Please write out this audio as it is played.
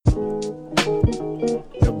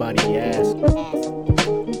Nobody asked.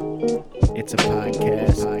 It's a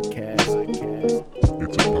podcast.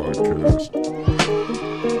 It's a podcast.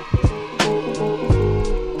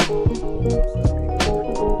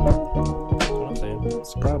 That's what I'm saying.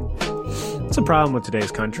 It's a problem. It's a problem with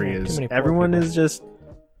today's country Yeah, too is many poor everyone people. is just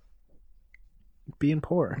being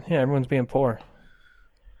poor. Yeah, everyone's being poor.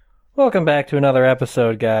 Welcome back to another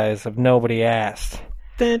episode, guys, of Nobody Asked.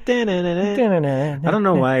 I I don't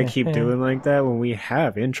know why I keep doing like that when we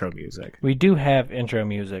have intro music. We do have intro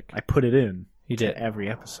music. I put it in You to did. every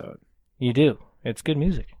episode. You do. It's good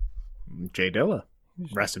music. Jay Dilla.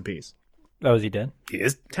 Rest in peace. Oh, is he dead? He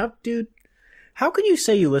is tough, dude. How can you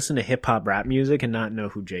say you listen to hip hop rap music and not know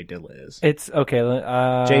who Jay Dilla is? It's okay.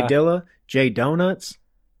 Jay Dilla? Jay Donuts?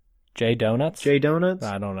 Jay Donuts? Jay Donuts?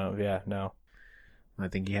 I don't know. Yeah, no. I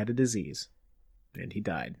think he had a disease. And he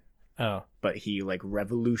died. Oh. But he,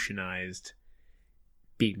 revolutionized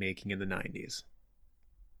beat making in the 90s.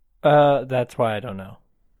 That's why I don't know.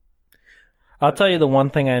 I'll tell you the one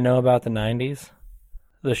thing I know about the 90s.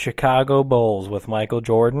 The Chicago Bulls with Michael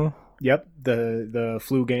Jordan. Yep, the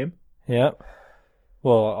flu game. Yep.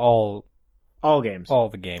 Well, All games. all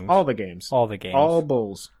the games. All the games. All the games. All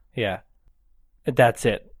Bulls. Yeah. That's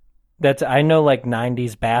it. I know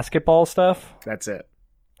 90s basketball stuff. That's it.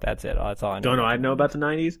 That's it. That's all I know. Don't know I know about the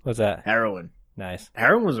 90s? What's that? Heroin. Nice.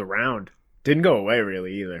 Heroin was around. Didn't go away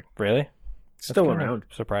really either. Really? Still That's kinda around.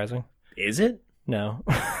 Surprising. Is it? No.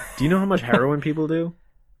 Do you know how much heroin people do?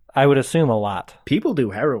 I would assume a lot. People do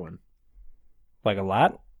heroin. Like a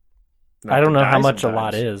lot? Not I don't to know how die much sometimes. a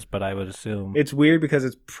lot is, but I would assume. It's weird because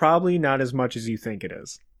it's probably not as much as you think it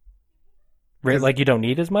is. Like you don't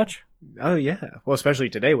need as much? Oh, yeah. Well, especially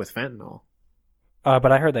today with fentanyl.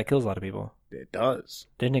 But I heard that kills a lot of people. It does.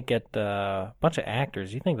 Didn't it get a bunch of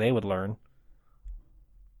actors? You think they would learn?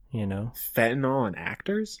 You know? Fentanyl and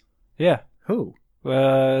actors? Yeah. Who?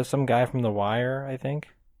 Some guy from The Wire, I think.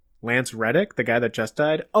 Lance Reddick, the guy that just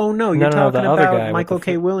died? Oh, no, No, you're no, talking the other about guy with Michael the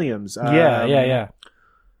K. Williams. Yeah.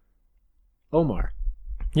 Omar.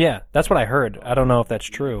 Yeah, that's what I heard. I don't know if that's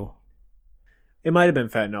true. It might have been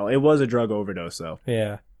fentanyl. It was a drug overdose, though.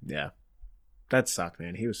 Yeah. Yeah. That sucked,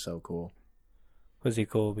 man. He was so cool. Was he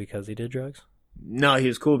cool because he did drugs? No, he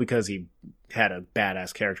was cool because he had a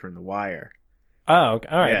badass character in The Wire. Oh, okay.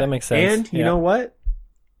 All right. Yeah. That makes sense. And you Yeah. know what?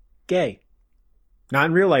 Gay. Not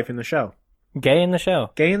in real life in the show. Gay in the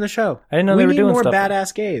show. Gay in the show. I didn't know we they were need doing more stuff.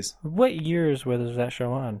 badass gays. What years was that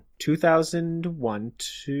show on? 2001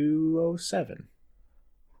 to 07.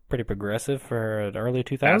 Pretty progressive for an early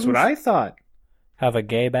 2000s? That's what I thought. Have a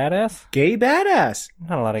gay badass? Gay badass.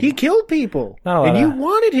 Not a lot of He killed people. Not a lot And you of-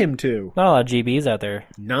 wanted him to. not a lot of GBs out there.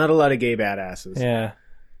 Not a lot of gay badasses. Yeah.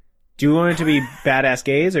 Do you want it to be badass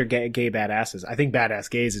gays or gay badasses? I think badass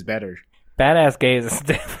gays is better. Badass gays is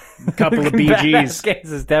definitely... Couple of Badass BGs.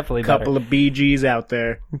 gays is definitely Couple of BGs out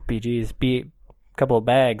there. BGs. Couple of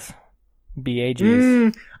bags.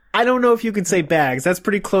 BAGs. I don't know if you can say bags. That's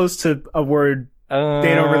pretty close to a word they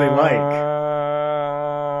don't really like.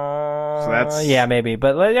 So that's... Yeah, maybe.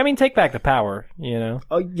 But, I mean, take back the power, you know?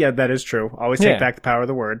 Oh, yeah, that is true. Always take Yeah. back the power of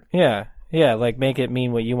the word. Yeah. Yeah, make it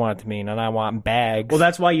mean what you want it to mean, and I want bags. Well,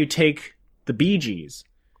 that's why you take the Bee Gees.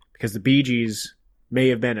 Because the Bee Gees may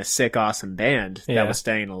have been a sick, awesome band Yeah. that was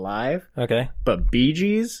staying alive. Okay. But Bee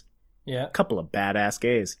Gees, Yeah. a couple of badass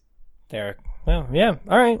gays. There. Well, yeah.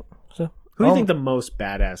 All right. So, Who do you think the most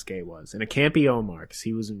badass gay was? And it can't be Omar, because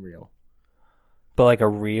he wasn't real. But like a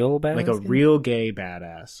real badass? Like a real gay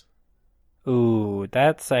badass. Ooh,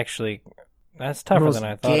 that's tougher Most than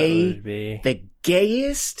I thought gay- it would be. The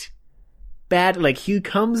gayest he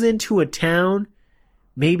comes into a town,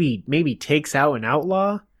 maybe takes out an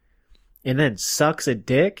outlaw, and then sucks a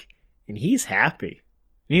dick, and he's happy.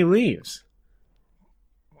 And he leaves.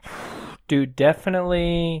 Dude,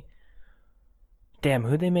 definitely. Damn,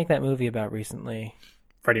 who'd they make that movie about recently?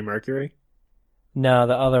 Freddie Mercury? No,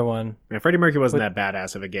 the other one. Man, Freddie Mercury wasn't that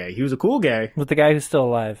badass of a gay. He was a cool gay. With the guy who's still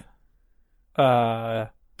alive.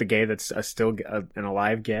 The gay that's still an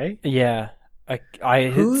alive gay? Yeah.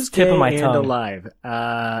 It's Who's tip gay of my and tongue. alive?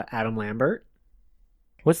 Adam Lambert?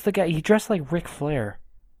 What's the guy? He dressed like Ric Flair.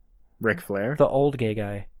 Ric Flair? The old gay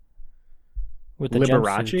guy. With the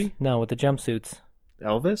Liberace? jumpsuits. No, with the jumpsuits.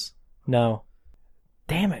 Elvis? No.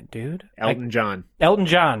 Damn it, dude. Elton John. Elton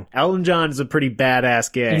John. Elton John is a pretty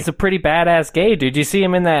badass gay. He's a pretty badass gay, dude. You see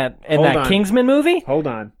him in that Hold on. Kingsman movie? Hold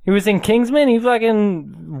on. He was in Kingsman. He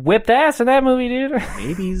fucking whipped ass in that movie, dude.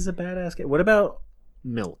 Maybe he's a badass gay. What about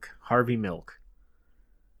Milk? Harvey Milk?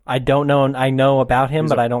 I don't know. I know about him, He's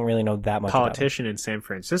but a I don't really know that much Politician in San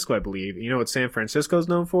Francisco, I believe. You know what San Francisco's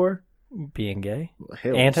known for? about him. Being gay.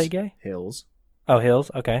 Hills. Anti-gay? Hills. Oh,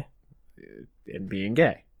 Hills. Okay. and being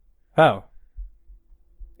gay Oh,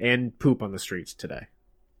 and poop on the streets today.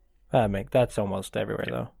 that's almost everywhere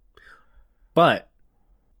though. But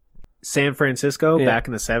San Francisco, Yeah. back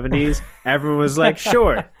in the 70s, everyone was like,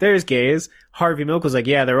 sure, there's gays. Harvey Milk was like,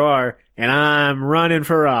 yeah, there are, and I'm running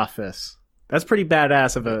for office. That's pretty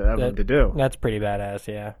badass of him to do. That's pretty badass.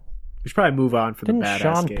 Yeah. We should probably move on from Didn't the badass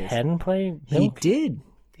Sean gays. Penn play? He Milk? did.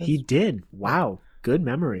 He did. Wow. Good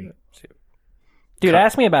memory. Dude,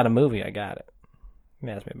 ask me about a movie. I got it.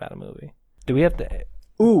 Ask me about a movie. Do we have to?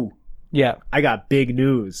 Ooh, Yeah. I got big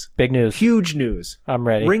news. Big news. Huge news. I'm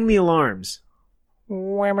ready. Ring the alarms.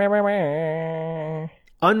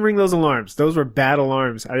 Unring those alarms. Those were bad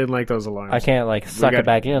alarms. I didn't like those alarms. I can't suck it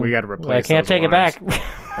back in. We got to replace. I can't those take alarms. it back.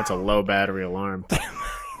 That's a low battery alarm.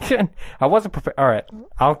 I wasn't prepared. All right,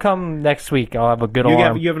 I'll come next week. I'll have a good You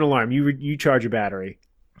alarm. have an alarm. You charge your battery.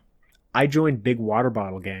 I joined Big Water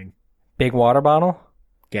Bottle Gang. Big water bottle.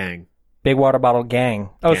 Gang. Big water bottle gang.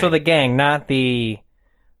 Oh, so Gang. the gang, not the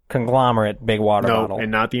conglomerate. Big water No, bottle.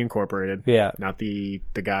 and not the incorporated. Yeah, Not the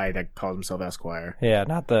guy that calls himself Esquire. yeah,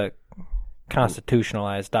 not the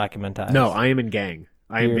constitutionalized, documentized. No, I am in gang.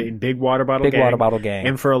 I am You're- in Big Water Bottle big Gang. water bottle gang.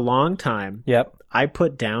 And for a long time, Yep. I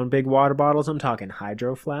put down big water bottles. I'm talking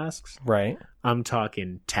hydro flasks. Right. I'm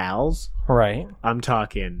talking towels. Right. I'm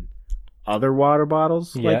talking other water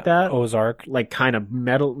bottles Yeah. like that. Ozark. Like kind of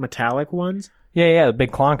metallic ones. Yeah, the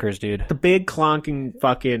big clonkers, dude. The big clonking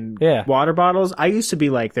fucking Yeah. water bottles. I used to be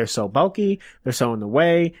like, they're so bulky. They're so in the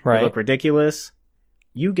way. Right. They look ridiculous.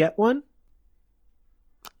 You get one.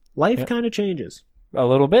 Life Yeah. kind of changes. A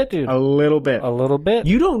little bit, dude. A little bit. A little bit.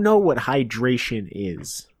 You don't know what hydration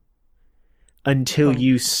is until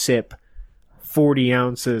you sip 40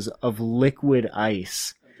 ounces of liquid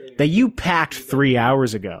ice that you packed 3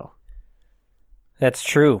 hours ago. That's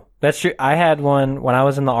true. That's true. I had one when I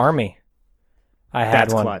was in the army. I had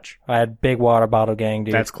That's one. clutch. I had big water bottle gang,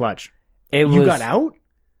 dude. That's clutch. it You was, got out?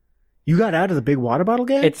 You got out of the big water bottle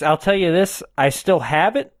gang? It's. I'll tell you this. I still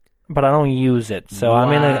have it, but I don't use it. So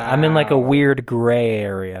I'm in like a Wow. weird gray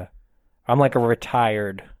area. I'm like a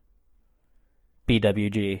retired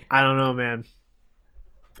BWG. I don't know, man.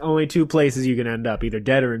 Only two places you can end up, either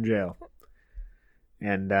dead or in jail.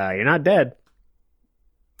 And you're not dead.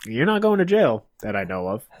 You're not going to jail that I know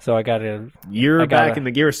of. So I gotta. You're I gotta- back in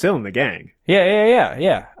the you're still in the gang.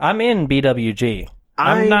 Yeah. I'm in BWG.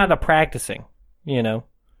 I'm not a practicing. You know.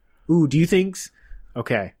 Ooh, do you think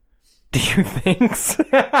okay. Do you think?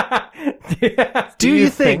 Do you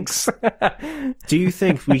think? Do you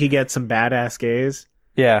think we could get some badass gays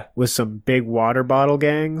Yeah. with some big water bottle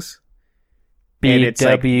gangs? And it's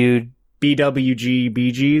like BW BWG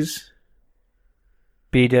BGs?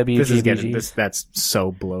 BWG. This is getting that's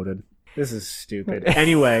so bloated. This is stupid.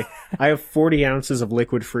 Anyway, I have 40 ounces of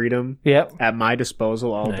liquid freedom Yep. at my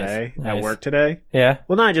disposal all Nice, day at nice. work today. Yeah.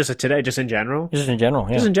 Well, not just today, just in general. Just in general.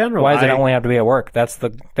 Yeah. Just in general. Why does it I- only have to be at work? That's the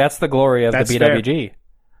glory of That's the BWG.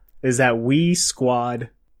 Is that we squad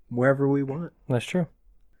wherever we want. That's true.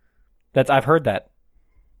 I've heard that.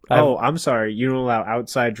 Oh, I'm sorry. You don't allow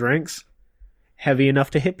outside drinks heavy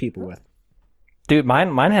enough to hit people with. Dude,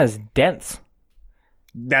 mine has dents.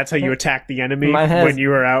 That's how you attack the enemy Mine has- when you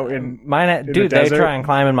were out in Mine, the dude, they desert? try and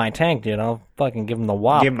climb in my tank, dude. I'll fucking give them the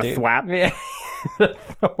wop. Give 'em a dude. thwap? Yeah.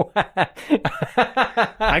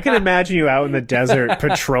 I can imagine you out in the desert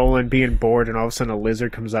patrolling, being bored, and all of a sudden a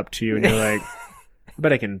lizard comes up to you, and you're like, "I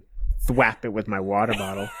bet I can thwap it with my water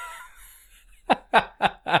bottle."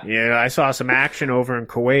 Yeah, I saw some action over in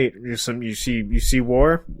Kuwait. You see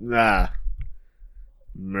war?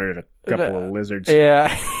 Murdered a couple of lizards.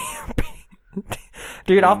 Yeah.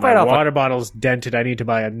 Dude, I'll My fight off. water bottle's dented. I need to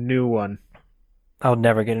buy a new one. I'll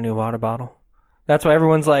never get a new water bottle. That's why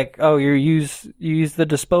everyone's like, "Oh, you use the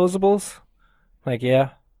disposables?" Like, yeah,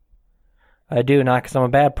 I do. Not because I'm a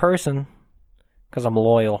bad person, because I'm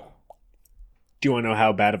loyal. Do you want to know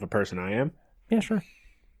how bad of a person I am? Yeah, sure.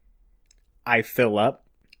 I fill up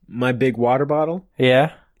my big water bottle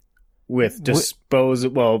Yeah, with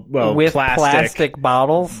disposable, with plastic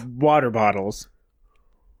bottles. water bottles.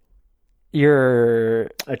 You're.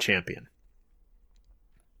 A champion.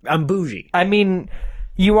 I'm bougie. I mean,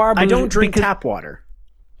 you are. I don't bougie drink because- tap water.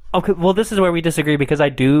 Okay, well, this is where we disagree because I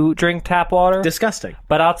do drink tap water. Disgusting.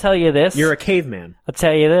 But I'll tell you this. You're a caveman. I'll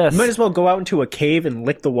tell you this. You might as well go out into a cave and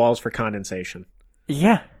lick the walls for condensation.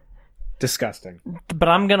 Yeah, Disgusting. but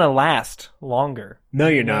I'm gonna last longer. No,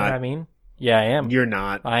 you're You know not. what I mean, yeah, I am. You're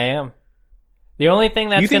not. I am. The only thing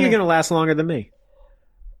that's You think gonna, you're going to last longer than me?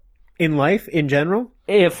 In life, in general?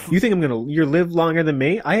 if You think you live longer than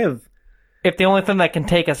me? I have... the only thing that can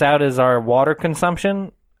take us out is our water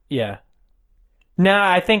consumption, yeah. No,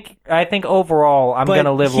 I think overall I'm But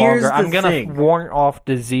gonna live here's longer. the I'm gonna thing. warn off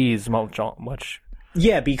disease much.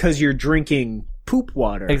 Yeah, because you're drinking poop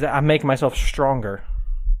water. I'm making myself stronger.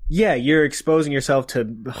 Yeah, you're exposing yourself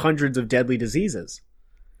to hundreds of deadly diseases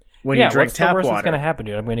when you drink what's tap the worst water. that's gonna happen,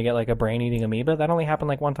 dude? I'm gonna get like a brain-eating amoeba. That only happened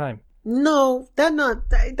like one time. No,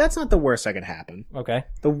 that's not the worst that could happen. Okay.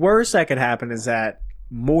 The worst that could happen is that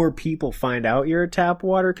more people find out you're a tap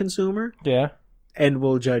water consumer Yeah. and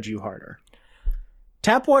will judge you harder.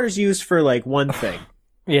 Tap water's used for like one thing,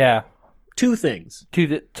 Yeah. two things: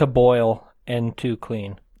 To boil and to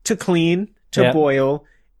clean. to clean, to Yep. boil,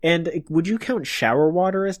 and would you count shower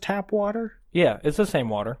water as tap water? Yeah, it's the same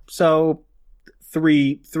water. So,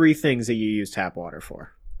 three things that you use tap water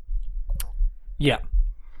for. Yeah.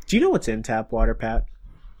 Do you know what's in tap water, Pat?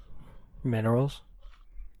 Minerals.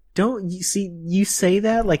 Don't you see? You say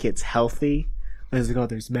that like it's healthy. It's like, oh,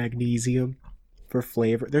 there's magnesium for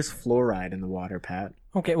flavor. There's fluoride in the water, Pat.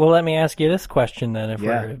 Okay, well, let me ask you this question then. If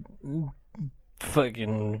Yeah. we're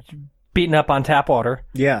fucking beating up on tap water,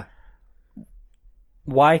 Yeah.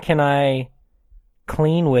 why can I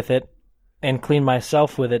clean with it and clean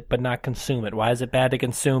myself with it but not consume it? Why is it bad to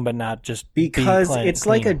consume but not just be Because it's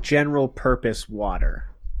like a clean? general purpose water.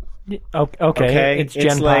 Okay. It's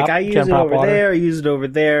Gen like Pop, I use Gen it Pop over water. there, I use it over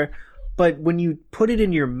there. But when you put it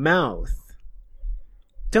in your mouth,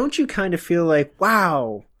 don't you kind of feel like,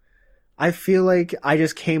 wow, I feel like I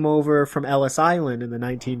just came over from Ellis Island in the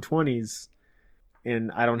 1920s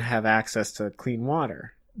and I don't have access to clean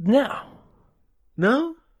water? No.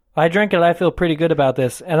 No? I drink it. I feel pretty good about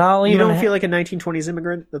this. And I'll You even... don't feel like a 1920s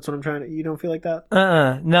immigrant? That's what I'm trying to... You don't feel like that?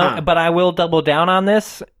 No, Huh. but I will double down on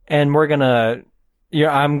this, and we're going to...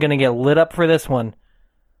 I'm going to get lit up for this one.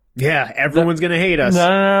 Yeah, everyone's going to hate us.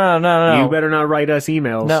 No. You better not write us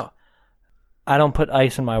emails. No. I don't put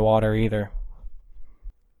ice in my water either.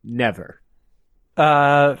 Never.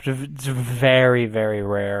 It's very, very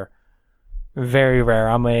rare. Very rare.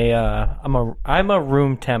 I'm a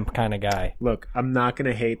room temp kind of guy. Look, I'm not going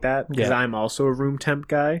to hate that because Yeah. I'm also a room temp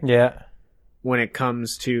guy. Yeah. When it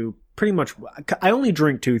comes to pretty much... I only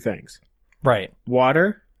drink two things. Right.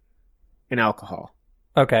 Water and alcohol.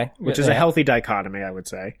 Okay. Which is a Yeah. healthy dichotomy, I would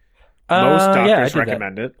say. Most I doctors did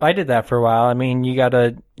recommend it. I did that for a while. I mean, you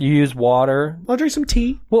use water. I'll drink some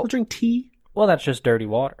tea. Well- I'll drink tea. Well, that's just dirty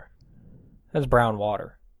water. That's brown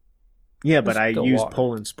water. Yeah, but It's I still use water.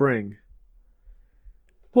 Poland Spring.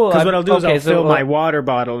 Well, Because what I'll do is I'll fill my like, water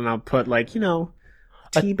bottle and I'll put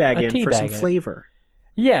tea bag a in tea for some bag in. flavor.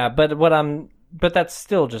 yeah, but that's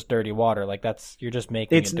still just dirty water. Like you're just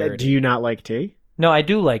making it dirty. Do you not like tea? No, I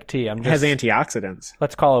do like tea. It has antioxidants.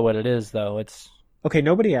 Let's call it what it is, though. It's Okay,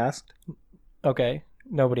 nobody asked. okay.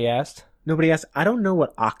 Nobody asked. Nobody asked. I don't know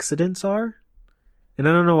what oxidants are. And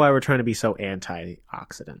I don't know why we're trying to be so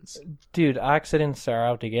anti-oxidants. Dude, oxidants are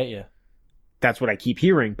out to get you. That's what I keep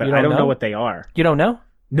hearing, but You I don't don't know know? what they are. You don't know?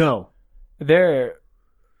 No. They're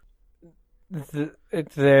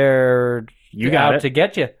You got out it. to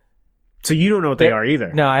get you. So you don't know what they are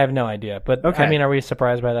either. No, I have no idea. But Okay. I mean, are we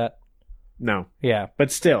surprised by that? No. Yeah.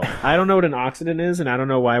 But still, I don't know what an oxidant is, and I don't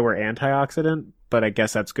know why we're antioxidant, but I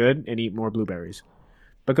guess that's good, and eat more blueberries.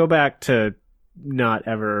 But go back to not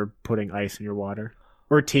ever putting ice in your water.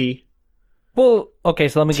 Or tea. Well, okay.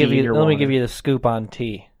 So let me Tea give in you your let me water. give you the scoop on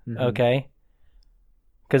tea. Mhm. Okay.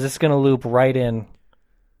 Because it's gonna loop right in.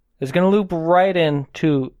 It's gonna loop right in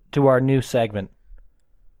to our new segment.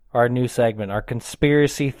 Our new segment, our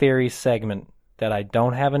conspiracy theory segment that I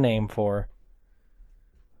don't have a name for.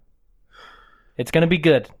 It's going to be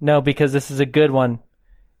good. No, because this is a good one.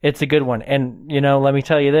 It's a good one. And, let me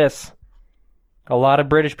tell you this. A lot of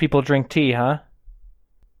British people drink tea, huh?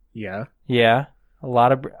 Yeah. Yeah.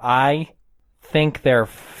 I think they're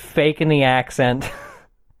faking the accent.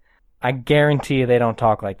 I guarantee you they don't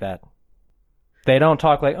talk like that. They don't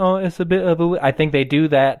talk like, oh, it's a bit of a... I think they do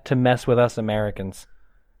that to mess with us Americans.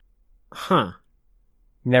 Huh.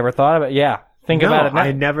 Never thought of it? Yeah. Think about it now.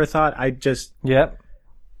 I never thought. Yep.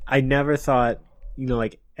 I never thought,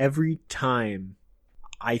 like every time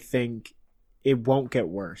I think it won't get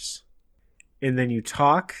worse. And then you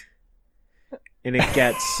talk and it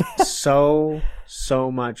gets so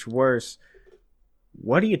much worse.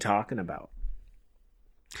 What are you talking about?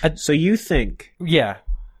 So you think Yeah.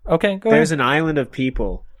 Okay, go there's ahead. an island of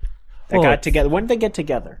people that Well, got together. When did they get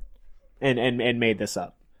together and made this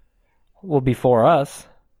up? Well, before us.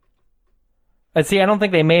 See, I don't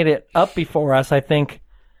think they made it up before us. I think...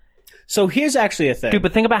 So here's actually a thing. Dude,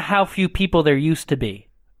 but think about how few people there used to be.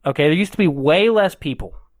 Okay, there used to be way less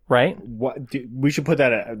people, right? We should put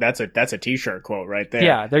that. That's a T-shirt quote right there.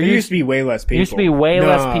 Yeah, there used to be way less people. Used to be way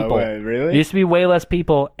less people. Really? There used to be way less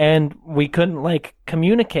people, and we couldn't like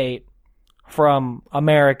communicate from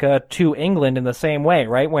America to England in the same way,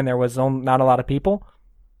 right? When there was not a lot of people.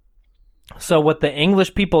 So what the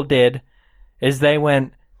English people did is they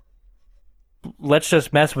went, let's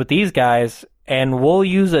just mess with these guys, and we'll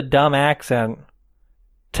use a dumb accent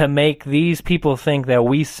to make these people think that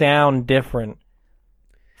we sound different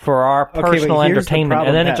for our personal entertainment,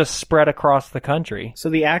 and then it just spread across the country. So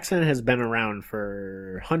the accent has been around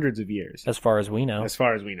for hundreds of years. As far as we know. As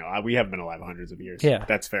far as we know. We haven't been alive hundreds of years. Yeah.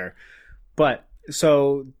 That's fair. But,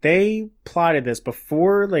 so they plotted this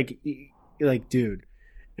before, like, dude,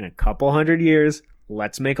 in a couple hundred years,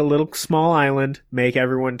 let's make a little small island, make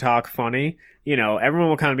everyone talk funny. You know, everyone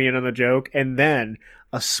will kind of be in on the joke, and then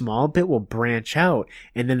a small bit will branch out,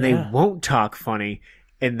 and then they won't talk funny,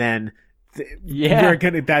 and then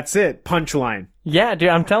that's it. Punchline. Yeah, dude,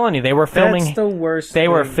 I'm telling you, they were filming. That's the worst. They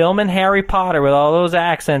were filming Harry Potter with all those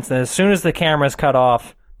accents, and as soon as the cameras cut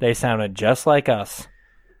off, they sounded just like us.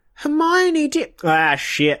 Hermione did.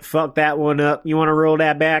 Shit! Fuck that one up. You want to roll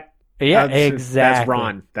that back? Yeah,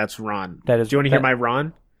 exactly. That's Ron. That is. Do you want to hear my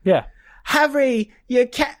Ron? Yeah. Harry, you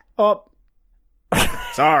can't. Oh,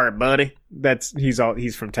 sorry, buddy.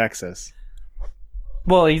 He's from Texas.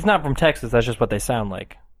 Well, he's not from Texas. That's just what they sound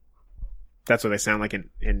like. That's what they sound like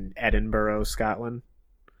in Edinburgh, Scotland.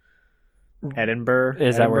 Edinburgh.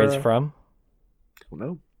 Is that where he's from? I don't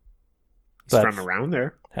know. He's from around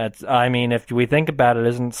there. I mean, if we think about it,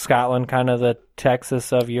 isn't Scotland kind of the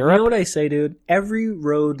Texas of Europe? You know what I say, dude? Every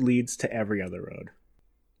road leads to every other road.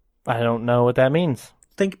 I don't know what that means.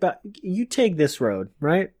 Think about, you take this road,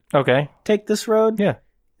 right? Okay. Take this road. Yeah.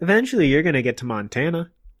 Eventually, you're going to get to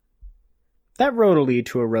Montana. That road will lead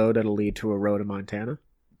to a road that'll lead to a road in Montana.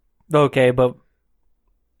 Okay, but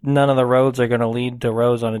none of the roads are going to lead to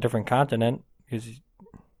roads on a different continent.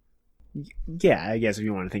 Yeah, I guess if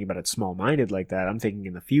you want to think about it small-minded like that, I'm thinking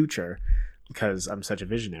in the future because I'm such a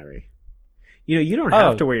visionary. You know, you don't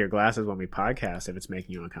have to wear your glasses when we podcast if it's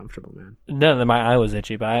making you uncomfortable, man. No, my eye was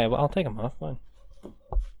itchy, but I'll take them off. Fine.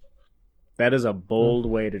 That is a bold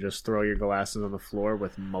way to just throw your glasses on the floor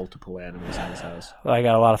with multiple animals in his house. I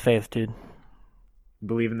got a lot of faith, dude. You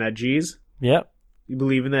believe in that G's? Yep. You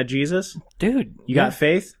believe in that Jesus? Dude. You got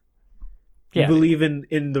faith? Yeah. You believe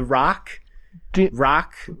in the rock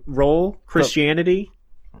roll Christianity?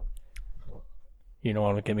 You don't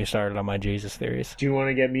want to get me started on my Jesus theories. Do you want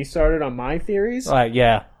to get me started on my theories?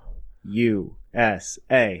 Yeah.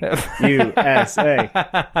 USA. USA.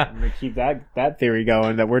 I'm going to keep that theory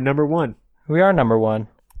going that we're number one. We are number one.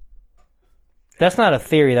 That's not a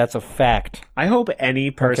theory, that's a fact. I hope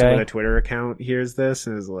any person with a Twitter account hears this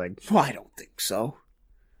and is like, well, I don't think so.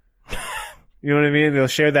 You know what I mean? They'll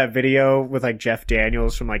share that video with like Jeff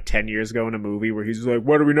Daniels from like 10 years ago in a movie where he's like,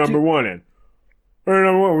 what are we number one in?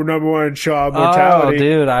 We're number one in child mortality.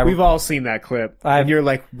 Oh, dude. We've all seen that clip. And you're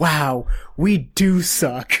like, wow, we do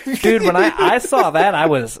suck. Dude, when I saw that, I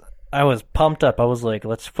was pumped up. I was like,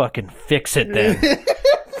 let's fucking fix it then.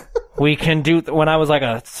 We can do... When I was like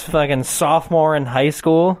a fucking sophomore in high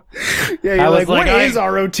school... Yeah, you're like, what is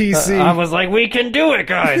ROTC? I was like, we can do it,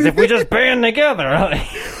 guys, if we just band together.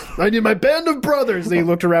 I need my band of brothers. They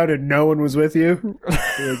looked around and no one was with you.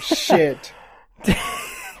 You're like, shit.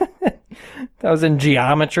 That was in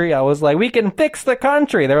geometry. I was like, we can fix the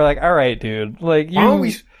country. They were like, all right, dude. Like, why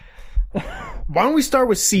don't we start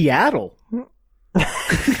with Seattle? And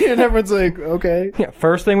everyone's like, okay. Yeah,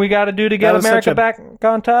 first thing we got to do to get America back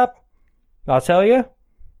on top, I'll tell you,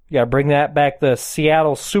 you got to bring that back, the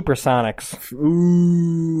Seattle Supersonics.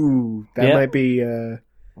 Ooh, that might be...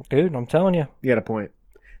 Dude, I'm telling you. You got a point.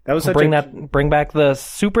 That was bring back the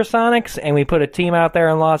Supersonics, and we put a team out there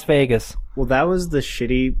in Las Vegas. Well, that was the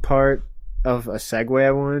shitty part of a segue I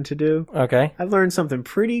wanted to do. Okay. I learned something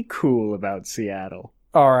pretty cool about Seattle.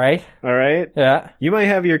 All right. Yeah. You might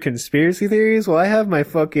have your conspiracy theories. Well, I have my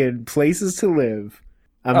fucking places to live.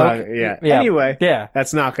 I'm not. Yeah. Anyway. Yeah.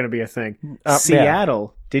 That's not going to be a thing.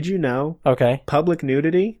 Seattle. Did you know? Okay. Public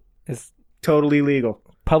nudity is totally legal.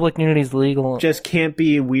 Public nudity is legal. Just can't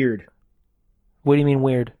be weird. What do you mean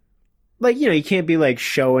weird? Like, you know, you can't be like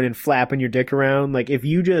showing and flapping your dick around. Like, if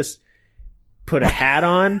you just put a hat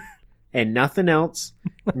on and nothing else,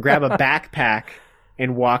 and grab a backpack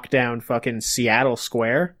and walk down fucking Seattle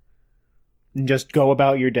Square and just go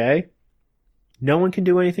about your day, no one can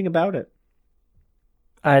do anything about it.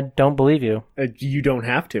 I don't believe you. You don't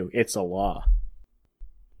have to. It's a law.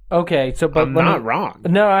 Okay, so but I'm not wrong.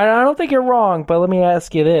 No, I don't think you're wrong, but let me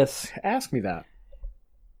ask you this. Ask me that.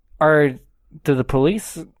 Do the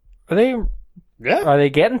police, are they Yeah. Are they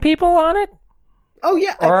getting people on it? Oh,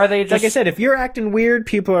 yeah. Or are they just... Like I said, if you're acting weird,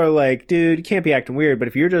 people are like, dude, you can't be acting weird. But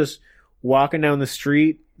if you're just walking down the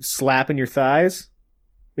street, slapping your thighs,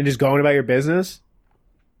 and just going about your business...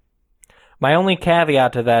 My only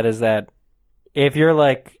caveat to that is that if you're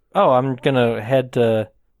like, oh, I'm going to head to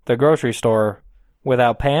the grocery store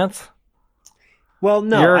without pants... Well,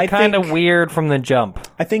 no, you're kind of weird from the jump.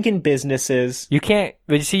 I think in businesses... You can't...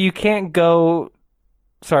 But you see, you can't go...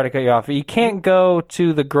 Sorry to cut you off. You can't go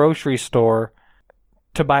to the grocery store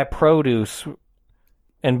to buy produce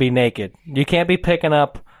and be naked. You can't be picking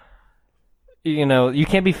up... you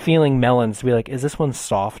can't be feeling melons to be like, is this one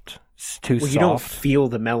soft? It's too soft. You don't feel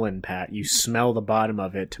the melon, Pat. You smell the bottom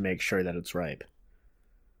of it to make sure that it's ripe.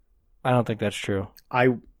 I don't think that's true.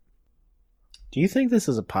 Do you think this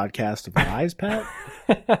is a podcast of lies, Pat?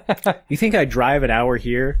 You think I drive an hour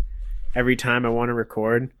here every time I want to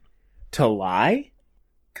record to lie?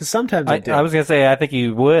 Because sometimes I do. I was going to say, I think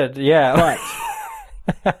you would, yeah.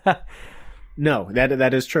 But no,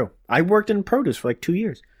 that is true. I worked in produce for like 2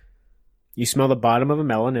 years. You smell the bottom of a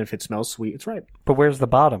melon, and if it smells sweet, it's ripe. But where's the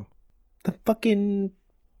bottom? The fucking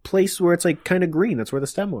place where it's like kind of green. That's where the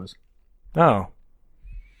stem was. Oh.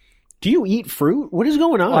 Do you eat fruit? What is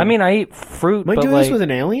going on? Well, I mean, I eat fruit, Am I but doing like... this with an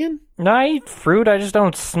alien? No, I eat fruit. I just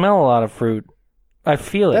don't smell a lot of fruit. I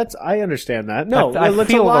feel it. I understand that. No, I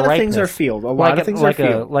feel a lot the of things are ripeness. feel. A lot of things are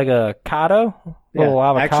feel. Like a avocado? Little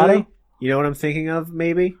avocado? Actually, you know what I'm thinking of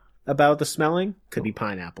maybe about the smelling? Could be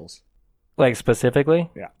pineapples. Like specifically?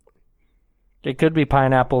 Yeah. It could be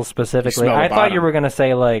pineapples specifically. I thought you were going to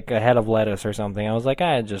say like a head of lettuce or something. I was like,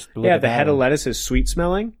 just look at the that head one. of lettuce is sweet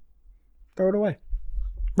smelling. Throw it away.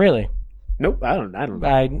 Really? Nope, I don't know.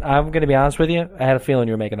 I'm going to be honest with you. I had a feeling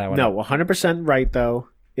you were making that one up. No, 100% right, though,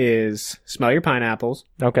 is smell your pineapples.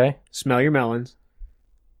 Okay. Smell your melons.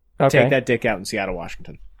 Okay. Take that dick out in Seattle,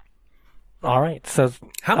 Washington. All right. So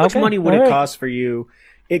how much money would it cost for you?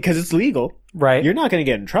 Because it's legal. Right. You're not going to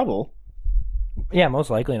get in trouble. Yeah, most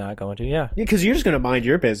likely not going to, yeah. Because you're just going to mind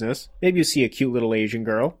your business. Maybe you see a cute little Asian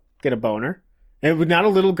girl, get a boner. And not a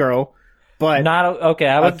little girl, but... Okay,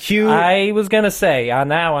 I was going to say, on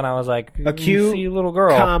that one, I was like, a cute, see a little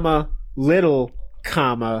girl. Little,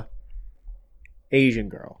 Asian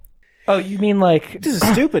girl. Oh, you mean like... This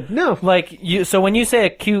is stupid. No. So when you say a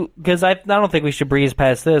cute... Because I don't think we should breeze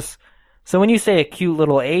past this. So when you say a cute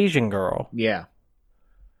little Asian girl... Yeah.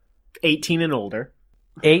 18 and older.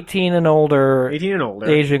 18 and older. 18 and older.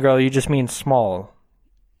 Asian girl, you just mean small.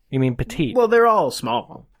 You mean petite. Well, they're all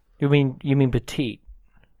small. You mean petite.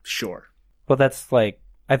 Sure. Well, that's like...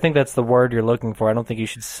 I think that's the word you're looking for. I don't think you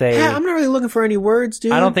should say... Yeah, I'm not really looking for any words,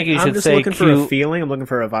 dude. I don't think you should say I'm just looking for a feeling. I'm looking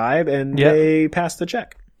for a vibe, and they pass the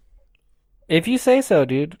check. If you say so,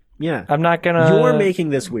 dude. Yeah. I'm not gonna... You're making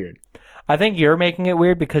this weird. I think you're making it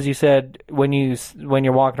weird because you said when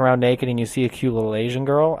you're walking around naked and you see a cute little Asian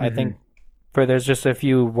girl, I think there's just a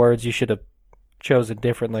few words you should have chosen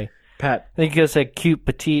differently. Pat. I think you could say cute,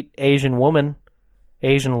 petite Asian woman,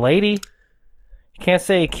 Asian lady. You can't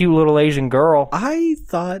say cute little Asian girl. I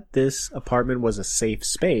thought this apartment was a safe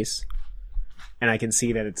space, and I can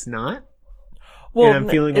see that it's not. Well, and I'm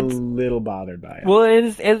feeling a little bothered by it.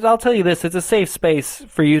 Well, I'll tell you this. It's a safe space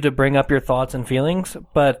for you to bring up your thoughts and feelings,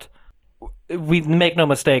 but we make no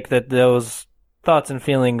mistake that those thoughts and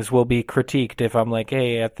feelings will be critiqued if I'm like,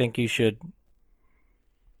 hey, I think you should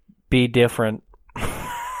be different.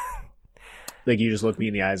 Like you just look me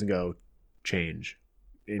in the eyes and go, change.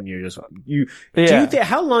 And you're just...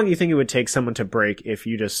 how long do you think it would take someone to break if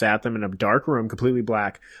you just sat them in a dark room, completely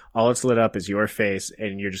black, all it's lit up is your face,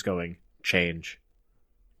 and you're just going, change.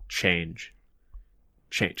 Change.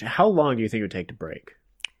 Change. How long do you think it would take to break?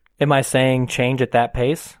 Am I saying change at that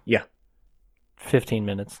pace? Yeah. 15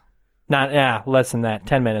 minutes. Less than that.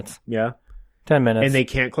 10 minutes. Yeah. 10 minutes. And they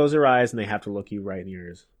can't close their eyes and they have to look you right in the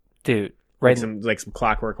ears. Dude. Like some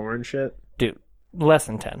Clockwork Orange shit? Dude. Less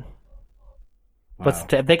than 10. Wow.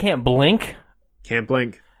 If they can't blink? Can't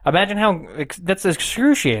blink. Imagine how... That's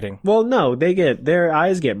excruciating. Well, no. Their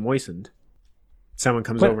eyes get moistened. Someone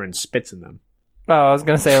comes over and spits in them. Oh, I was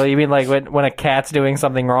going to say, you mean like when a cat's doing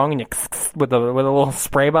something wrong and you with a little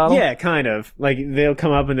spray bottle? Yeah, kind of. Like they'll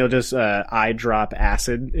come up and they'll just eye drop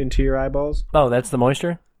acid into your eyeballs. Oh, that's the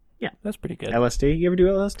moisture? Yeah. That's pretty good. LSD? You ever do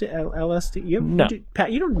LSD? No.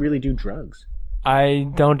 Pat, you don't really do drugs. I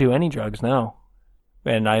don't do any drugs, no.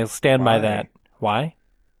 And I stand by that. Why?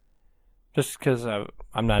 Just because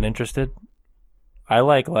I'm not interested. I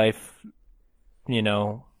like life,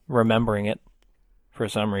 remembering it. For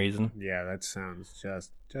some reason. Yeah, that sounds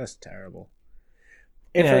just terrible.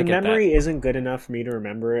 If a memory isn't good enough for me to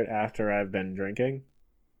remember it after I've been drinking,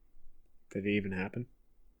 did it even happen?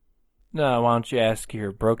 No, why don't you ask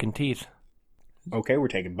your broken teeth? Okay, we're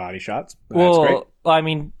taking body shots. That's great. Well, I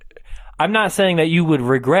mean, I'm not saying that you would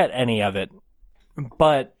regret any of it,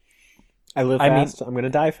 but I live fast. I'm going to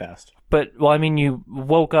die fast. I mean, you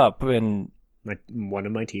woke up and One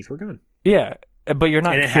of my teeth were gone. yeah, but you're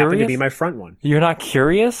not And it curious. happened to be my front one. You're not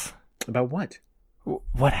curious? About what?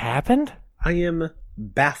 What happened? I am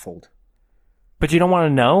baffled. But you don't want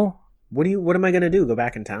to know? What am I going to do? Go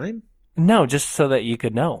back in time? No, just so that you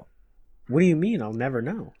could know. What do you mean? I'll never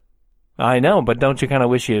know. I know, but don't you kind of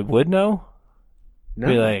wish you would know? No.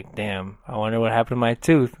 Be like, damn, I wonder what happened to my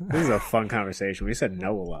tooth. This is a fun conversation. We said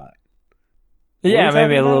no a lot. Yeah, What were we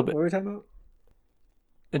maybe a talking little about? bit. What were we talking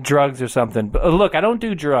about? Drugs or something. But look, I don't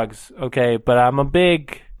do drugs, okay? But I'm a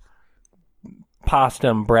big pasta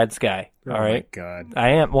and breads guy, all right? Oh, my God. I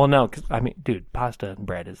am. Well, no, because, I mean, dude, pasta and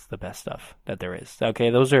bread is the best stuff that there is. Okay,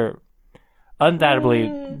 those are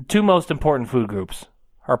undoubtedly two most important food groups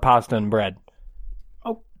are pasta and bread.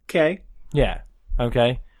 Okay. Yeah,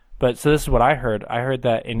 okay. But so this is what I heard. I heard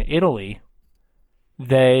that in Italy,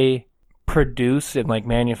 they produce and like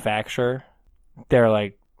manufacture their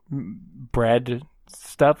like bread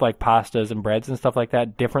stuff, like pastas and breads and stuff like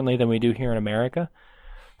that, differently than we do here in America.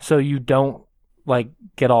 So you don't like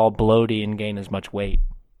get all bloated and gain as much weight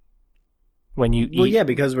when you eat. Well, yeah,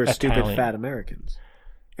 because we're Italian. stupid fat Americans.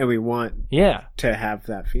 And we want Yeah, to have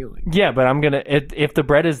that feeling. yeah. But I'm gonna if the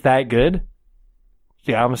bread is that good,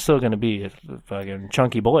 yeah, I'm still gonna be a fucking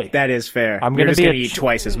chunky boy. That is fair. I'm You're gonna just be going a to eat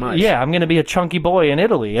twice as much. Yeah, I'm gonna be a chunky boy in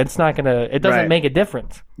Italy. It doesn't Right. make a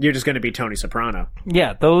difference. You're just going to be Tony Soprano.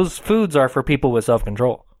 Yeah, those foods are for people with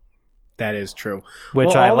self-control, That is true. which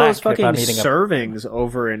well, I all lack those if fucking I'm eating servings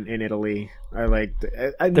over in Italy are like...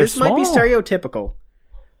 this might be small. stereotypical,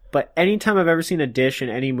 but anytime I've ever seen a dish in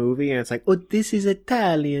any movie and it's like, oh, this is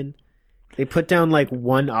Italian, they put down like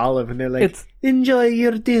one olive and they're like, enjoy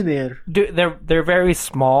your dinner. They're very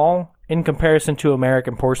small in comparison to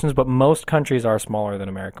American portions, but most countries are smaller than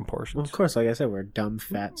American Well, portions. of course, like I said, we're dumb,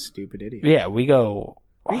 fat, stupid idiots. Yeah, we go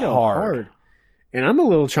hard. And I'm a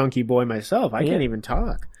little chunky boy myself. I Yeah. can't even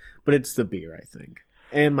talk. But it's the beer, I think.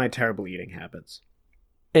 And my terrible eating habits.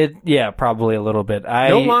 Yeah, probably a little bit.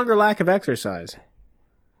 No longer lack of exercise.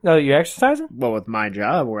 Oh, you exercising? Well, with my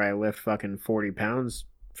job where I lift fucking 40 pounds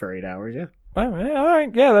for 8 hours, yeah. All right,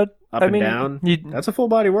 yeah. Up and down. That's a full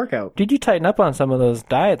body workout. Did you tighten up on some of those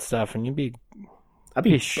diet stuff, and I'd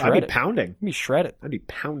be shredded. pounding. You'd be shredded. I'd be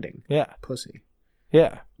pounding. Yeah, Pussy.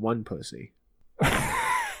 yeah. One pussy.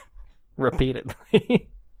 Repeatedly.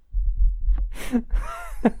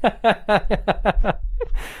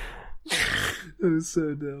 It was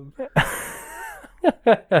so dumb.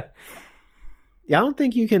 Yeah, I don't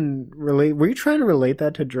think you can relate. Were you trying to relate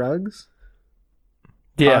that to drugs?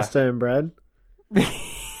 Yeah. Pasta and bread?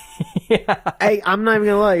 Yeah. Hey, I'm not even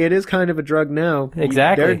gonna lie. It is kind of a drug now.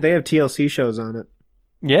 Exactly. They have TLC shows on it.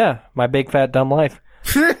 Yeah, my big fat dumb life.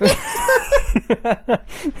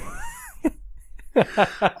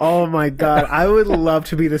 Oh my god, I would love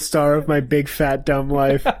to be the star of my big fat dumb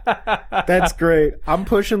life. That's great. I'm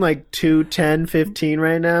pushing like 210, 15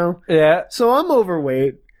 right now. Yeah, So I'm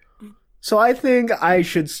overweight. So I think I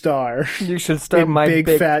should star you should start in my big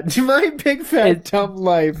fat dumb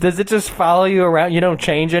life. Does it just follow you around? You don't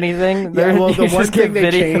change anything? Yeah, well, the You one just get thing they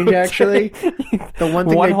videos. change, actually, the one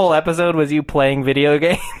thing they- whole episode was you playing video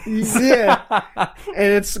games. Yeah,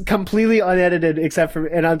 and it's completely unedited except for,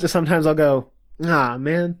 and sometimes I'll go, ah,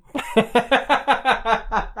 man.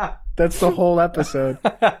 That's the whole episode.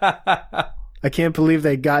 I can't believe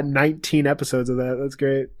they got 19 episodes of that. That's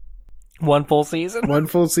great. One full season? One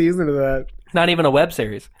full season of that. Not even a web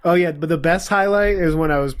series. Oh, yeah, but the best highlight is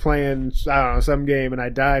when I was playing, I don't know, some game and I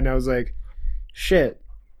died and I was like, shit.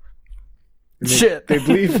 And they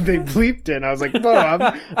bleeped it and I was like, whoa, I'm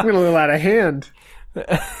going to little out of hand.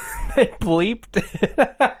 They bleeped.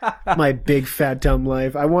 My big fat dumb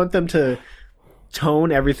life. I want them to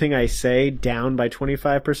tone everything I say down by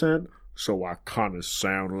 25%. So I kind of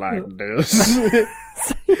sound like this.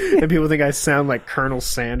 And people think I sound like Colonel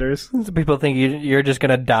Sanders. People think you're just going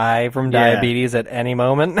to die from diabetes at any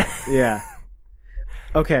moment. Yeah.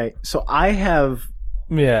 Okay, so I have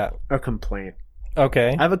Yeah. a complaint.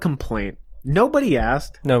 Okay. I have a complaint. Nobody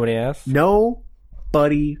asked. Nobody asked.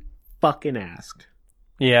 Nobody fucking asked.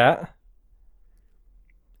 Yeah.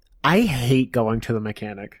 I hate going to the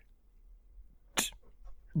mechanic. Dude.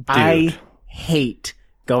 I hate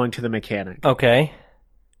going to the mechanic. Okay.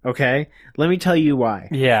 Okay? Let me tell you why.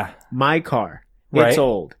 Yeah. My car. Right. It's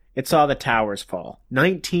old. It saw the towers fall.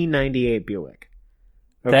 1998 Buick.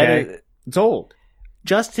 Okay? That is, It's old.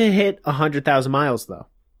 Just to hit 100,000 miles, though.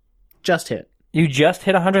 Just hit. you just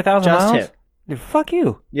hit 100,000 Just miles? hit. Dude, fuck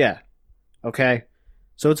you. Yeah. Okay?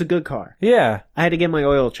 So it's a good car. Yeah. I had to get my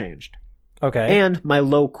oil changed. Okay. And my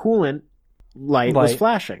low coolant light was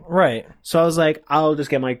flashing. Right. So I was like, I'll just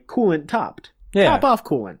get my coolant topped. Yeah. Top off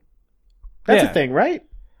coolant. That's a thing, right?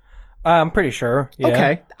 I'm pretty sure. Yeah.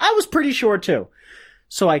 Okay. I was pretty sure too.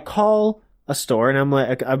 So I call a store, and I'm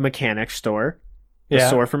like a mechanic store. A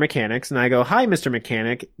store for mechanics, and I go, "Hi, Mr.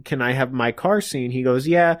 Mechanic, can I have my car seen?" He goes,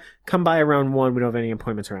 "Yeah, come by around 1. We don't have any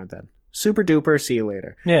appointments around then." Super duper, see you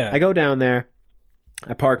later. Yeah. I go down there,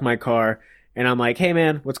 I park my car, and I'm like, "Hey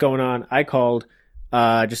man, what's going on? I called,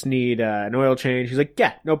 just need an oil change." He's like,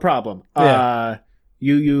 "Yeah, no problem.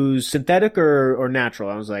 You use synthetic or natural?"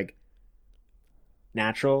 I was like,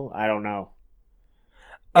 "Natural? I don't know."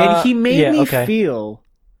 And he made me feel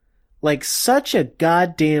like such a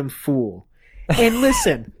goddamn fool. And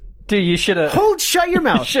listen, dude, you should have. Shut your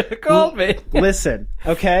mouth. You should have called me. Listen,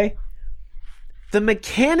 okay? The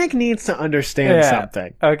mechanic needs to understand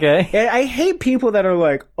something. Okay. And I hate people that are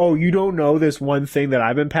like, "Oh, you don't know this one thing that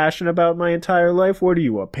I've been passionate about my entire life? What are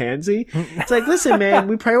you, a pansy?" It's like, listen, man,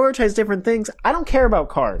 we prioritize different things. I don't care about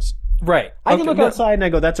cars. Right. I can look outside and I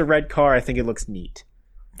go, "That's a red car. I think it looks neat."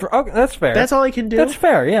 Okay, that's fair. That's all I can do. That's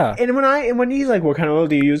fair, yeah. And when he's like, "What kind of oil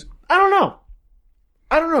do you use?" I don't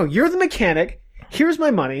know. You're the mechanic. Here's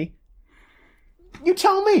my money. You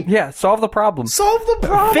tell me. Yeah, solve the problem. Solve the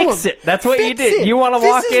problem. Fix it. That's what you did. It. You want to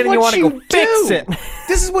walk in and you want to go fix it.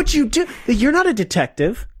 This is what you do. You're not a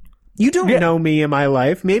detective. You don't know me in my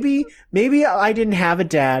life. Maybe I didn't have a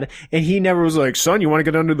dad and he never was like, "Son, you want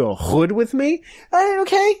to get under the hood with me?"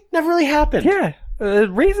 Okay, never really happened. Yeah,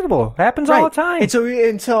 reasonable. Happens all the time.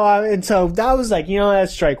 And so that was like,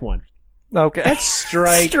 that's strike one. Okay. That's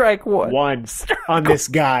strike one on this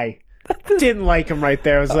guy. Didn't like him right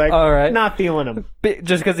there. I was like, all right, not feeling him.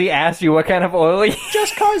 Just because he asked you what kind of oil you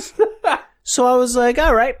just cause. So I was like,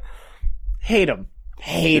 all right, hate him.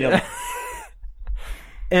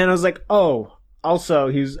 And I was like, oh,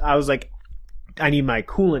 also I was like, I need my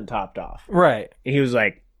coolant topped off. Right. And he was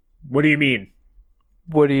like, "What do you mean?"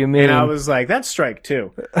 What do you mean? And I was like, that's strike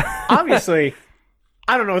two. Obviously,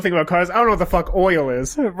 I don't know anything about cars. I don't know what the fuck oil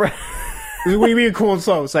is. Right. What do you mean cool and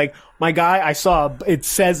slow? It's like, my guy, I saw, it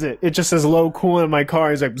says it. It just says low coolant in my car.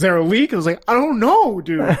 He's like, "Is there a leak?" I was like, "I don't know,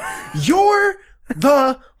 dude." You're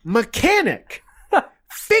the mechanic.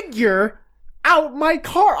 Figure out my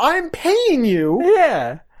car. I'm paying you.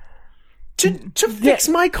 Yeah. To fix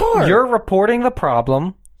my car. You're reporting the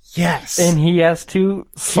problem. Yes. And he has to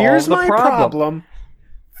solve Here's the my problem.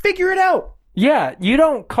 Figure it out. Yeah, you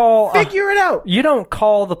don't call... Figure it out. You don't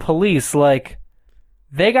call the police like,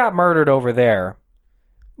 "They got murdered over there.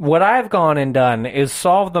 What I've gone and done is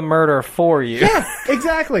solve the murder for you." Yeah,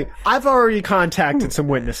 exactly. I've already contacted some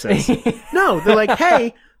witnesses. No, they're like,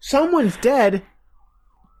 "Hey, someone's dead.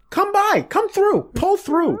 Come by. Come through. Pull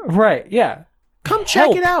through. Right, yeah. Come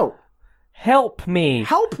check it out. Help me.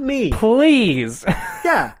 Help me. Please."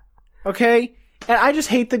 Yeah. Okay? And I just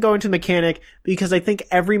hate the going to mechanic because I think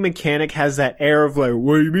every mechanic has that air of like,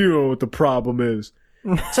 "What do you mean what the problem is?"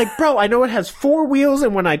 It's like, bro, I know it has 4 wheels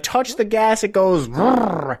and when I touch the gas it goes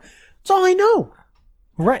brrr. That's all I know.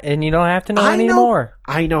 Right, and you don't have to know anymore.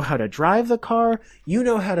 I know how to drive the car. You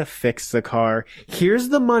know how to fix the car. Here's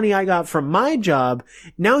the money I got from my job.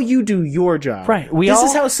 Now you do your job. Right. This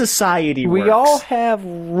is how society works. We all have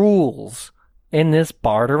rules in this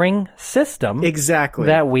bartering system. Exactly.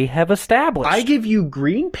 That we have established. I give you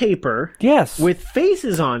green paper. Yes. With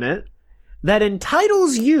faces on it that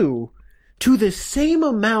entitles you to the same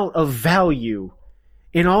amount of value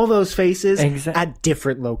in all those faces at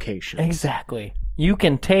different locations. Exactly. You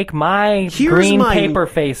can take my green paper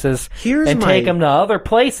faces and take them to other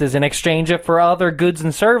places and exchange it for other goods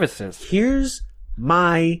and services. Here's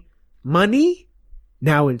my money.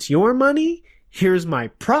 Now it's your money. Here's my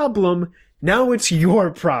problem. Now it's your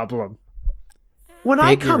problem. When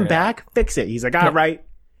I come back, fix it. He's like, all right,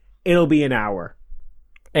 it'll be an hour.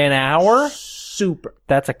 An hour? Super.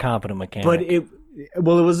 That's a competent mechanic.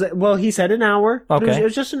 But he said an hour. Okay. It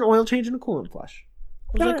was just an oil change and a coolant flush.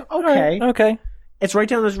 I was like, okay. Right. Okay. It's right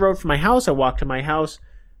down this road from my house. I walk to my house,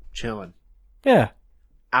 chilling. Yeah.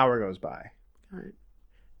 Hour goes by. All right.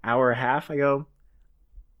 Hour and a half, I go,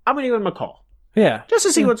 I'm going to give him a call. Yeah. Just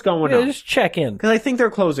to see what's going on. Just check in. Because I think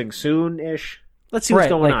they're closing soon-ish. Let's see what's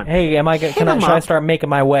going on. Hey, should I start making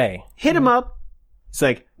my way? Hit him up. It's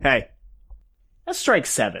like, hey, that's strike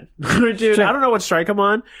 7. Dude, I don't know what strike I'm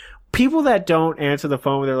on. People that don't answer the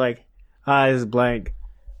phone, they're like, this is blank.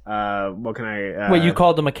 What can I... Wait, you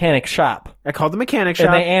called the mechanic shop? I called the mechanic shop.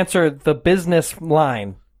 And they answered the business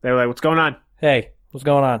line. They were like, what's going on? Hey, what's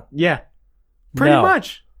going on? Yeah. Pretty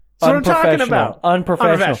much. That's what I'm talking about.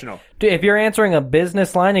 Unprofessional. Dude, if you're answering a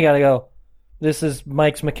business line, you gotta go, This is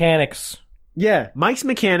Mike's Mechanics. Yeah, Mike's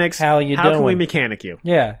Mechanics. How you How can we doing? mechanic you?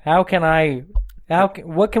 Yeah.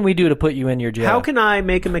 What can we do to put you in your jail? How can I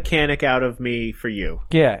make a mechanic out of me for you?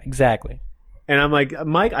 Yeah, exactly. And I'm like,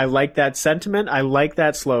 Mike, I like that sentiment. I like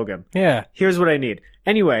that slogan. Yeah. Here's what I need.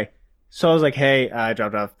 Anyway, so I was like, hey, I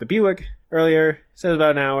dropped off the Buick earlier. Says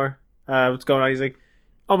about an hour. What's going on? He's like,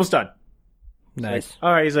 almost done. Nice. Like,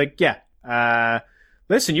 all right. He's like, yeah.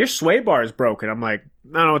 Listen, your sway bar is broken. I'm like,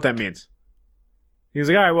 I don't know what that means. He was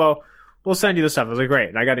like, all right, well, we'll send you the stuff. I was like, great.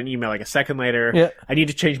 And I got an email like a second later. Yeah. I need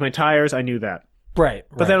to change my tires. I knew that. Right.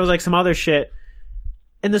 But then it was like some other shit.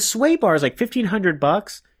 And the sway bar is like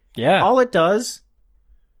 $1,500. Yeah. All it does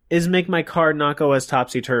is make my car not go as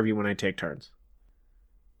topsy-turvy when I take turns.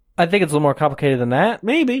 I think it's a little more complicated than that.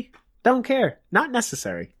 Maybe. Don't care. Not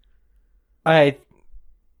necessary. I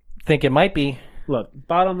think it might be. Look,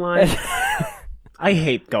 bottom line, I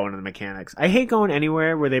hate going to the mechanics. I hate going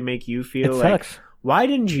anywhere where they make you feel It like, sucks. why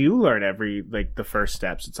didn't you learn the first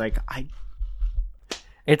steps? It's like,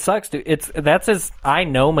 It sucks, dude. I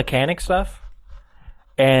know mechanic stuff,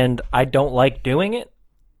 and I don't like doing it,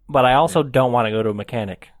 but I also don't want to go to a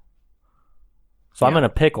mechanic. So I'm Yeah. in a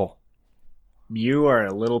pickle you are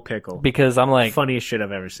a little pickle. because I'm like, Funniest shit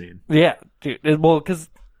I've ever seen. yeah, dude. Because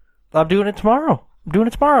I'm doing it tomorrow. I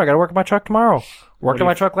got to work on my truck tomorrow. Worked on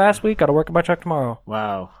my truck last week. Got to work on my truck tomorrow.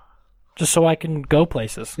 Wow. Just so I can go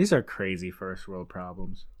places. These are crazy first world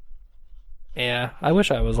problems. Yeah, I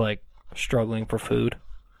wish I was like struggling for food.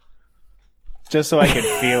 Just so I could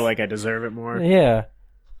feel like I deserve it more. Yeah,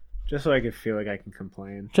 Just so I could feel like I can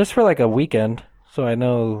complain. just for like a weekend, so I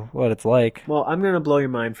know what it's like. Well, I'm going to blow your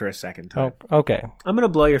mind for a second time. Oh, okay, I'm going to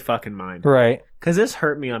blow your fucking mind. right. Because this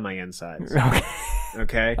hurt me on my insides. Okay,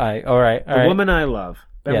 Okay? all right. The woman I love.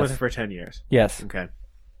 Been Yes. with her for 10 years. Yes. Okay.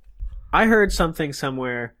 I heard something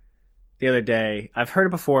somewhere the other day. I've heard it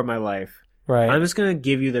before in my life. Right. I'm just going to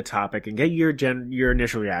give you the topic and get your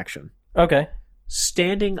initial reaction. Okay.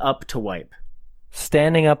 Standing up to wipe.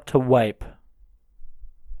 Standing up to wipe.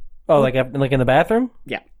 Oh, like in the bathroom?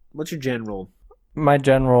 Yeah. What's your general? My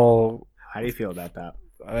general, How do you feel about that?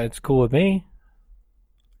 it's cool with me.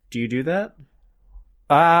 Do you do that?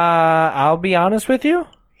 I'll be honest with you.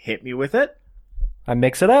 Hit me with it. I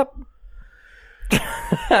mix it up.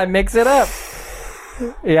 I mix it up.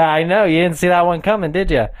 Yeah, I know. You didn't see that one coming,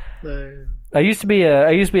 did you? I used to be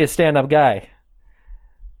a stand-up guy.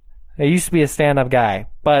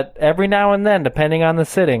 But every now and then, depending on the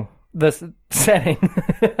setting,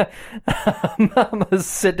 I'm a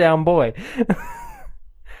sit-down boy.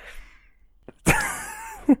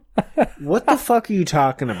 What the fuck are you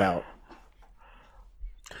talking about?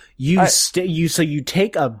 So you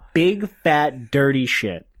take a big fat dirty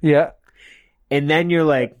shit Yeah. and then you're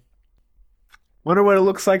like, wonder what it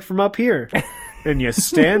looks like from up here. And you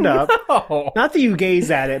stand up. Oh. Not that you gaze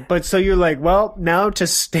at it, but so you're like, well, now to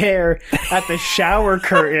stare at the shower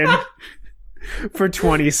curtain for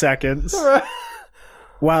 20 seconds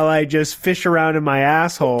while I just fish around in my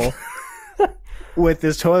asshole with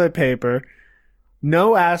this toilet paper.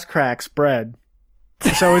 No ass crack spread.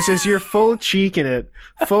 So it's just your full cheek in it,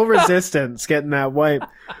 full resistance getting that wipe.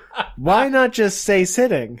 Why not just stay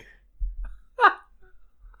sitting?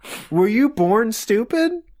 Were you born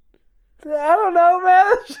stupid? I don't know,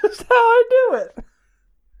 man. That's just how I do it.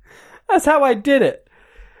 That's how I did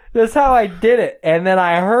it. And then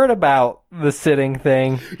I heard about the sitting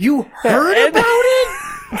thing. You heard about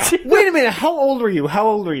it? Wait a minute. How old were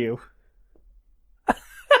you?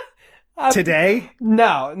 Today?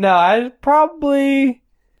 No.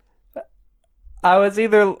 I was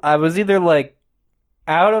either like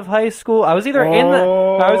out of high school. I was either in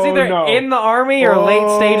the army or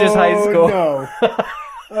late stages high school. No.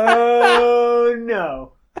 Oh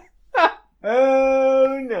no.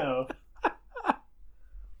 Oh no.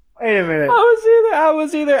 Wait a minute. I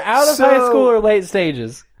was either out of high school or late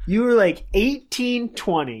stages. You were like 18,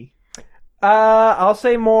 20. I'll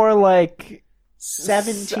say more like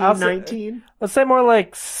 17, 19? Let's say more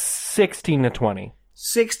like 16 to 20.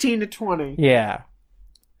 16 to 20. Yeah.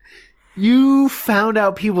 You found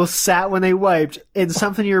out people sat when they wiped, and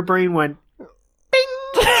something in your brain went, bing!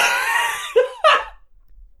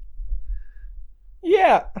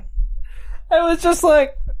 Yeah. I was just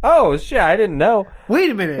like, oh, shit, I didn't know. Wait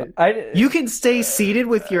a minute. You can stay seated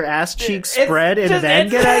with your ass cheek spread and just- then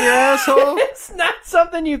get out your asshole? It's not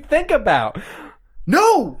something you think about.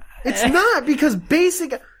 No! It's not, because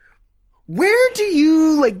where do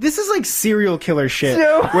you, this is like serial killer shit,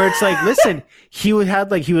 where it's like, listen, he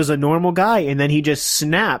was a normal guy, and then he just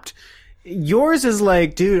snapped. Yours is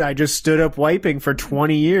like, dude, I just stood up wiping for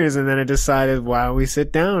 20 years, and then I decided, why don't we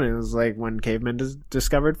sit down? And it was like when cavemen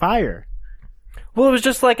discovered fire. Well, it was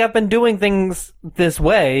just like I've been doing things this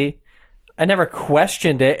way. I never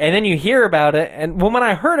questioned it, and then you hear about it, and when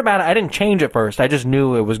I heard about it, I didn't change at first. I just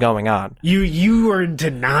knew it was going on. You were in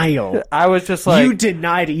denial. I was just like... You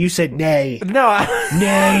denied it. You said, nay. No,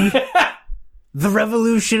 Nay. The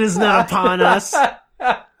revolution is not upon us.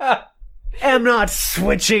 I'm not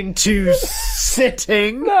switching to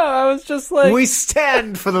sitting. No, I was just like... We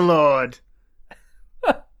stand for the Lord.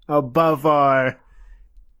 Above our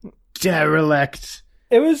derelict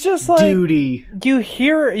It was just like... duty.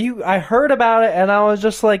 I heard about it, and I was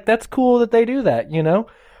just like, that's cool that they do that, you know?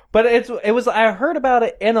 But it was... I heard about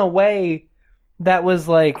it in a way that was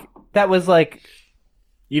like...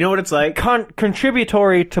 You know what it's like?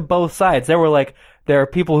 Contributory to both sides. There are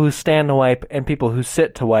people who stand to wipe and people who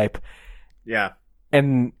sit to wipe. Yeah.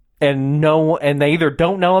 And they either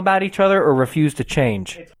don't know about each other or refuse to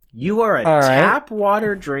change. You are a tap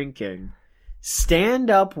water drinking, stand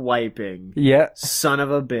up wiping, son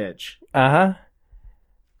of a bitch. Uh-huh.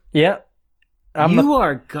 Yeah. You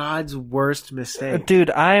are God's worst mistake. Dude,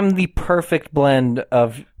 I'm the perfect blend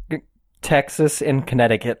of Texas and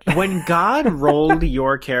Connecticut. When God rolled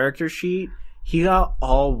your character sheet, he got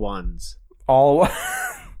all ones. All.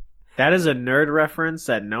 That is a nerd reference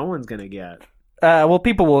that no one's gonna get. Well,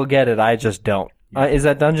 people will get it. I just don't. Is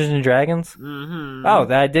that Dungeons and Dragons? Mm-hmm. Oh,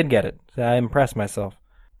 I did get it. I impressed myself.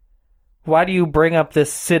 Why do you bring up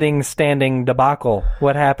this sitting, standing debacle?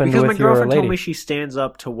 What happened because with your lady? Because my girlfriend told me she stands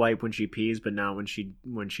up to wipe when she pees, but not when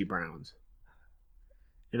she browns.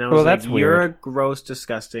 And I was that's like, you're weird. a gross,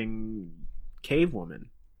 disgusting cave woman.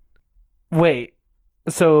 Wait,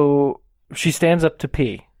 so she stands up to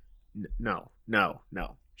pee? No.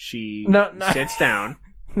 She No. sits down,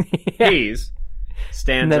 Yeah. pees,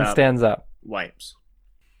 And then stands up. wipes.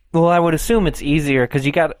 Well, I would assume it's easier because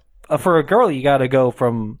you got for a girl, you got to go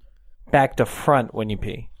from back to front when you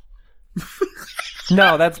pee.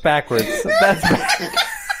 No, that's backwards.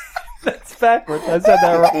 That's backwards. I said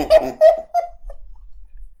that wrong.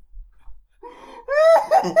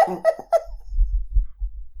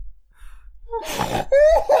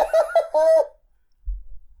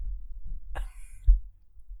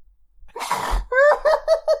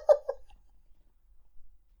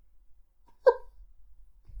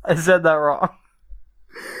 I said that wrong.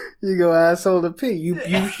 You go asshole to pee.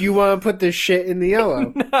 You want to put the shit in the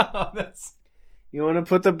yellow. No, that's... You want to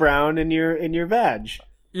put the brown in your vag.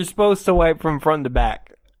 You're supposed to wipe from front to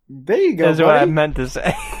back. There you go, That's buddy. what I meant to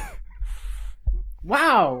say.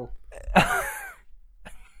 Wow.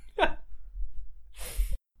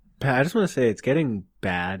 Pat, I just want to say it's getting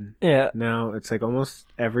bad. Yeah. Now, it's like almost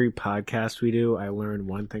every podcast we do, I learn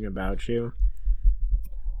one thing about you.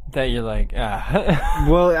 That you're like, ah.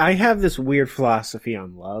 Well, I have this weird philosophy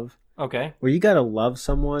on love. Okay. Where you gotta love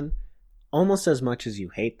someone almost as much as you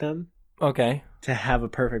hate them Okay. to have a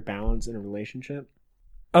perfect balance in a relationship.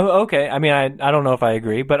 Oh, okay. I mean, I don't know if I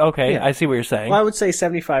agree, but okay. Yeah. I see what you're saying. Well, I would say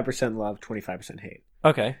 75% love, 25% hate.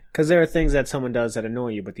 Okay. Because there are things that someone does that annoy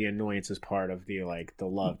you, but the annoyance is part of the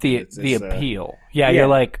love. The appeal. Yeah, yeah. you're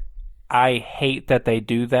like, I hate that they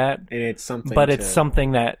do that, And it's something but it's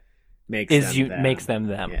something that makes them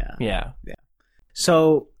them. Yeah.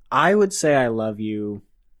 So I would say I love you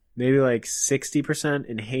maybe like 60%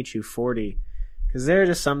 and hate you 40%. Because there are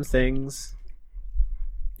just some things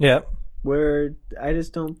Yeah. where I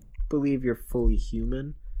just don't believe you're fully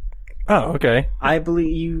human. Oh, okay. I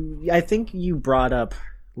think you brought up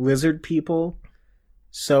lizard people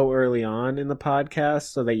so early on in the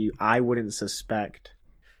podcast so that I wouldn't suspect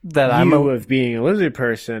That you of being a lizard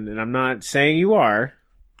person, and I'm not saying you are.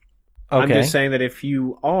 Okay. I'm just saying that if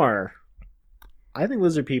you are, I think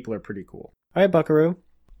lizard people are pretty cool. All right, Buckaroo,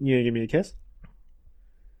 you gonna give me a kiss?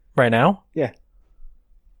 Right now? Yeah.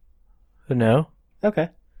 No. Okay.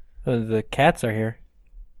 The cats are here.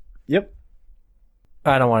 Yep.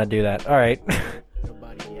 I don't want to do that. All right.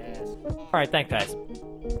 Nobody asked. All right. Thanks, guys.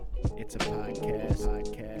 It's a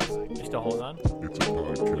podcast. You still hold on? It's a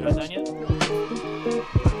podcast. You not done yet?